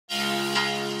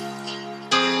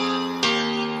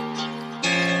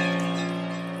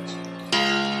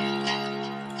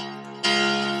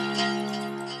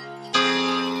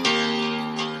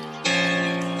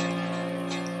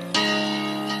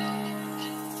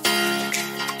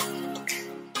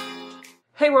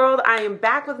Hey world, I am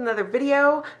back with another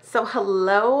video. So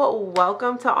hello,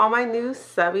 welcome to all my new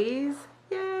subbies.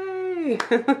 Yay!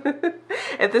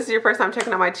 If this is your first time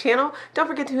checking out my channel, don't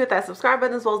forget to hit that subscribe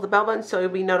button as well as the bell button so you'll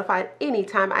be notified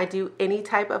anytime I do any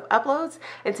type of uploads.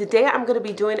 And today I'm going to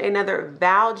be doing another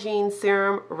Algae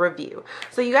serum review.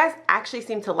 So you guys actually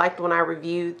seem to like when I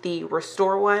reviewed the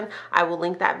Restore one. I will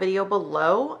link that video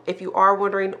below. If you are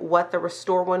wondering what the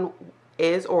Restore one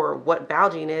is or what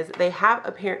Algae is, they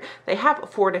have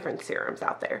 4 different serums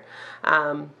out there.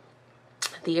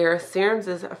 Their serums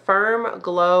is Firm,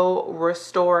 Glow,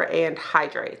 Restore, and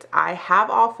Hydrate. I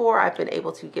have all 4. I've been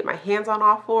able to get my hands on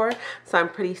all 4, so I'm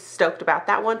pretty stoked about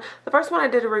that one. The first one I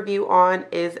did a review on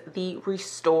is the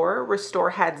Restore.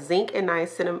 Restore had zinc and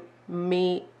niacinamide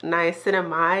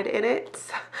in it.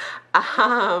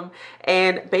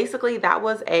 And basically that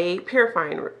was a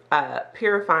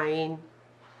purifying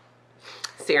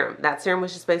serum. That serum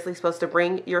was just basically supposed to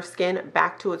bring your skin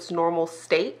back to its normal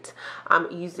state,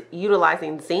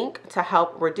 utilizing zinc to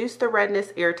help reduce the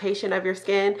redness, irritation of your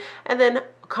skin, and then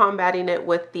combating it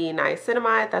with the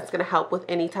niacinamide that's going to help with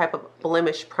any type of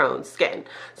blemish prone skin.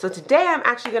 So today I'm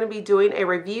actually going to be doing a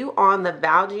review on the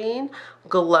Algae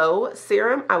Glow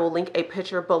Serum. I will link a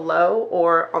picture below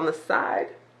or on the side.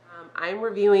 I'm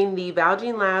reviewing the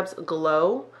Algae Labs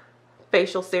Glow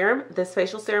facial serum. This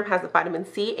facial serum has vitamin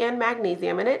C and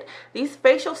magnesium in it. These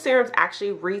facial serums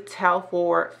actually retail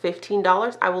for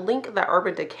 $15. I will link the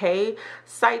Urban Decay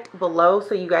site below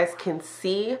so you guys can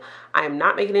see. I am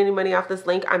not making any money off this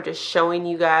link. I'm just showing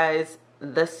you guys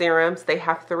the serums. They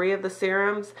have 3 of the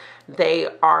serums. They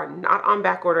are not on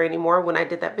back order anymore. When I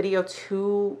did that video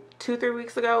 2-3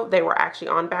 weeks ago, they were actually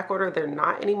on back order. They're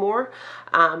not anymore.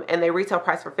 And they retail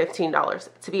price for $15.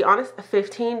 To be honest,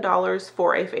 $15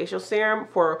 for a facial serum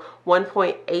for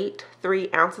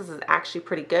 1.83 ounces is actually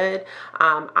pretty good.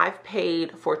 I've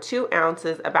paid for 2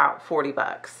 ounces about 40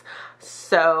 bucks.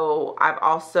 So I've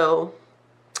also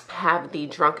have the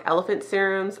Drunk Elephant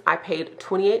serums. I paid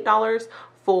 $28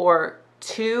 for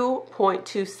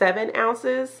 2.27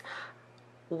 ounces,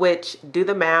 which, do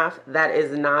the math, that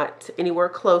is not anywhere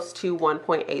close to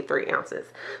 1.83 ounces.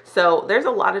 So there's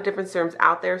a lot of different serums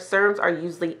out there. Serums are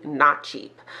usually not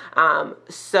cheap.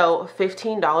 So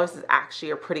 $15 is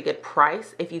actually a pretty good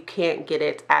price if you can't get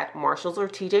it at Marshall's or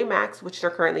TJ Maxx, which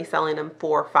they're currently selling them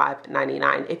for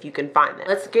 $5.99 if you can find them.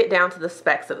 Let's get down to the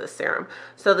specs of the serum.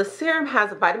 So the serum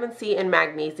has vitamin C and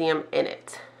magnesium in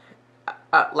it.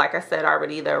 Like I said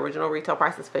already, the original retail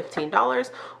price is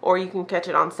 $15, or you can catch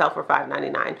it on sale for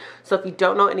 $5.99. So if you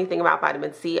don't know anything about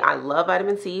vitamin C, I love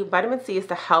vitamin C. Vitamin C is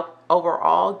to help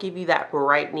overall give you that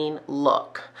brightening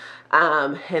look.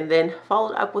 And then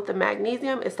followed up with the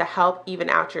magnesium is to help even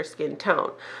out your skin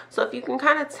tone. So if you can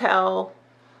kind of tell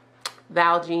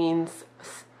Algae's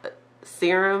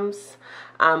serums,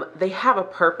 they have a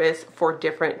purpose for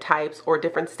different types or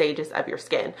different stages of your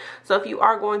skin. So if you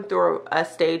are going through a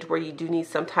stage where you do need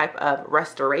some type of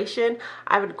restoration,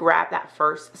 I would grab that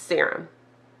first serum.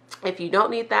 If you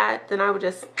don't need that, then I would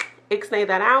just ixnay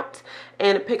that out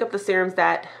and pick up the serums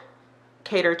that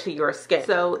cater to your skin.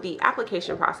 So the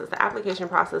application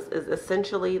process is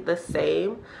essentially the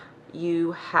same.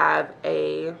 You have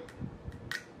a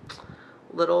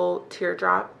little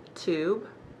teardrop tube.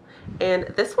 And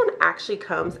this one actually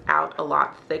comes out a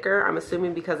lot thicker, I'm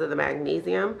assuming because of the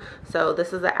magnesium. So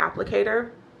this is the applicator.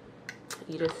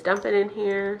 You just dump it in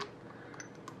here,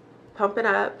 pump it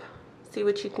up, see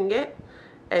what you can get,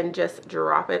 and just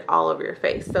drop it all over your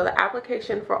face. So the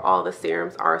application for all the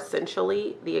serums are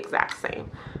essentially the exact same.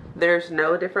 There's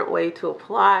no different way to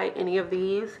apply any of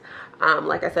these.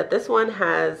 Like I said, this one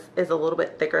is a little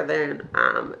bit thicker than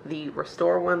the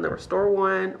Restore one. The Restore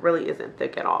one really isn't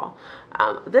thick at all.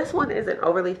 This one isn't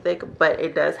overly thick, but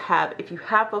it does have, if you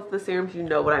have both the serums, you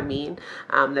know what I mean.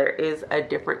 There is a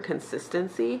different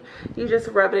consistency. You just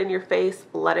rub it in your face,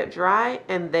 let it dry,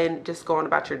 and then just go on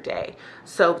about your day.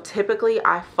 So typically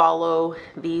I follow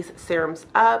these serums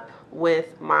up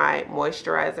with my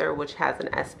moisturizer, which has an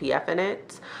SPF in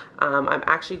it. I'm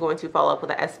actually going to follow up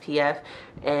with an SPF,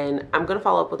 and I'm going to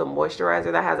follow up with a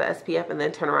moisturizer that has an SPF and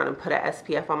then turn around and put an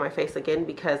SPF on my face again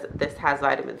because this has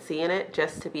vitamin C in it,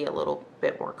 just to be a little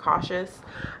bit more cautious.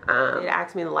 It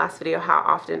asked me in the last video how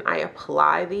often I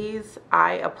apply these.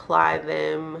 I apply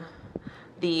them.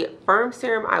 The Firm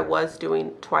serum I was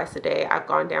doing twice a day. I've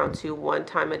gone down to 1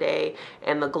 time a day,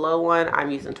 and the Glow one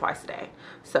I'm using twice a day.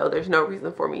 So there's no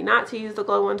reason for me not to use the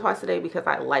Glow one twice a day because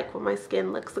I like when my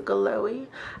skin looks glowy.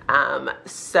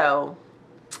 So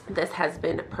this has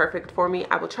been perfect for me.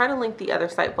 I will try to link the other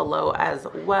site below as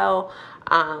well,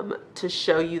 to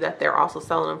show you that they're also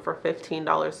selling them for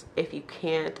 $15 if you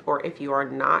can't, or if you are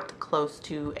not close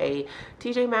to a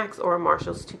TJ Maxx or a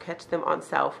Marshalls, to catch them on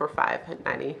sale for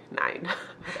 $5.99,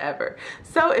 whatever.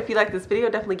 So if you like this video,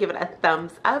 definitely give it a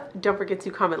thumbs up. Don't forget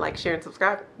to comment, like, share, and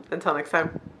subscribe. Until next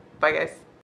time, bye guys.